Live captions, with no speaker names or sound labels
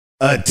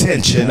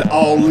Attention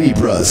all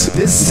Libras,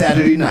 this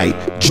Saturday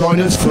night,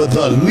 join us for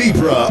the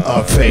Libra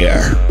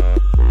Affair.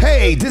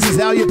 Hey, this is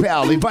Al, your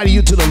pal, inviting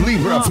you to the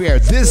Libra Affair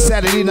this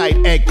Saturday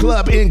night at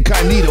Club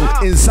Incognito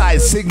inside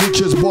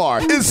Signature's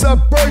Bar. It's a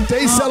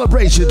birthday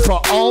celebration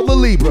for all the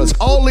Libras.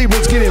 All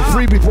Libras get in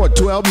free before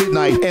 12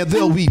 midnight, and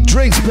there'll be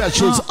drink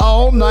specials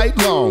all night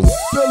long.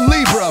 The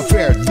Libra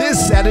Affair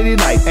this Saturday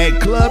night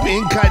at Club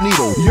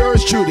Incognito.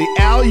 Yours truly,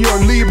 Al, your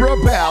Libra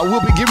pal,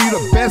 will be giving you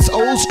the best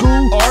old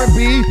school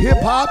R&B,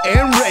 hip-hop,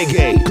 and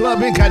reggae.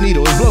 Club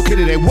Incognito is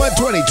located at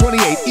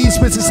 12028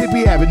 East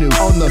Mississippi Avenue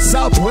on the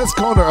southwest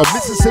corner of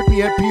Mississippi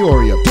and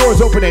Peoria.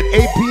 Doors open at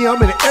 8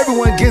 p.m. and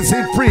everyone gets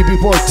in free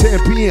before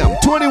 10 p.m.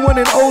 21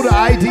 and older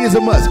ID is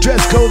a must.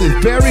 Dress code is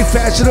very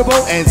fashionable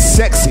and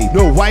sexy.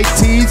 No white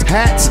tees,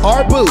 hats,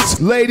 or boots.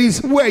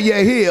 Ladies, wear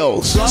your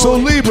heels. So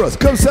Libras,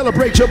 come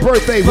celebrate your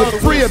birthday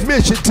with free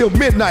admission till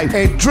midnight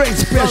and drink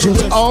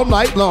specials all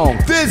night long.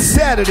 This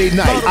Saturday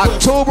night,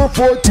 October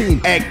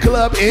 14th at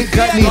Club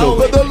Incognito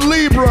for the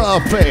Libra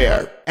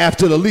Affair.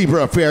 After the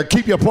Libra Affair,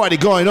 keep your party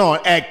going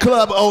on at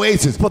Club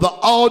Oasis for the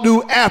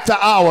all-new after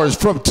hours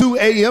from 2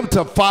 a.m.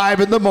 to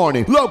 5 in the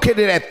morning.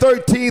 Located at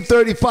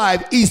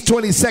 1335 East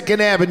 22nd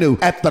Avenue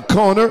at the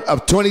corner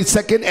of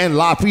 22nd and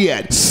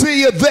Lafayette.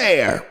 See you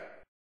there.